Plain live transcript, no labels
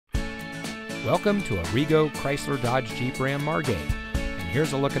Welcome to Arrigo Chrysler Dodge Jeep Ram Margate. And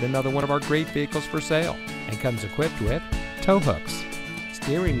here's a look at another one of our great vehicles for sale, and comes equipped with tow hooks,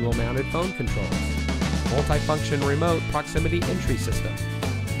 steering wheel mounted phone controls, multifunction remote proximity entry system,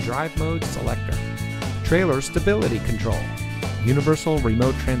 drive mode selector, trailer stability control, universal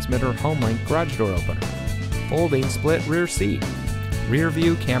remote transmitter HomeLink garage door opener, folding split rear seat, rear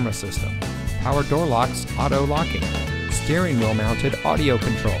view camera system, power door locks auto locking, steering wheel mounted audio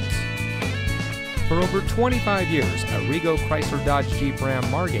controls. For over 25 years, Arrigo Chrysler Dodge Jeep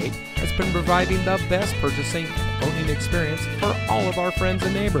Ram Margate has been providing the best purchasing and owning experience for all of our friends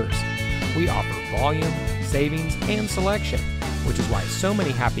and neighbors. We offer volume, savings, and selection, which is why so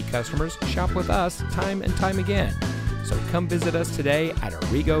many happy customers shop with us time and time again. So come visit us today at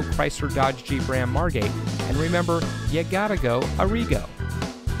Arrigo Chrysler Dodge Jeep Ram Margate, and remember, you gotta go Arrigo.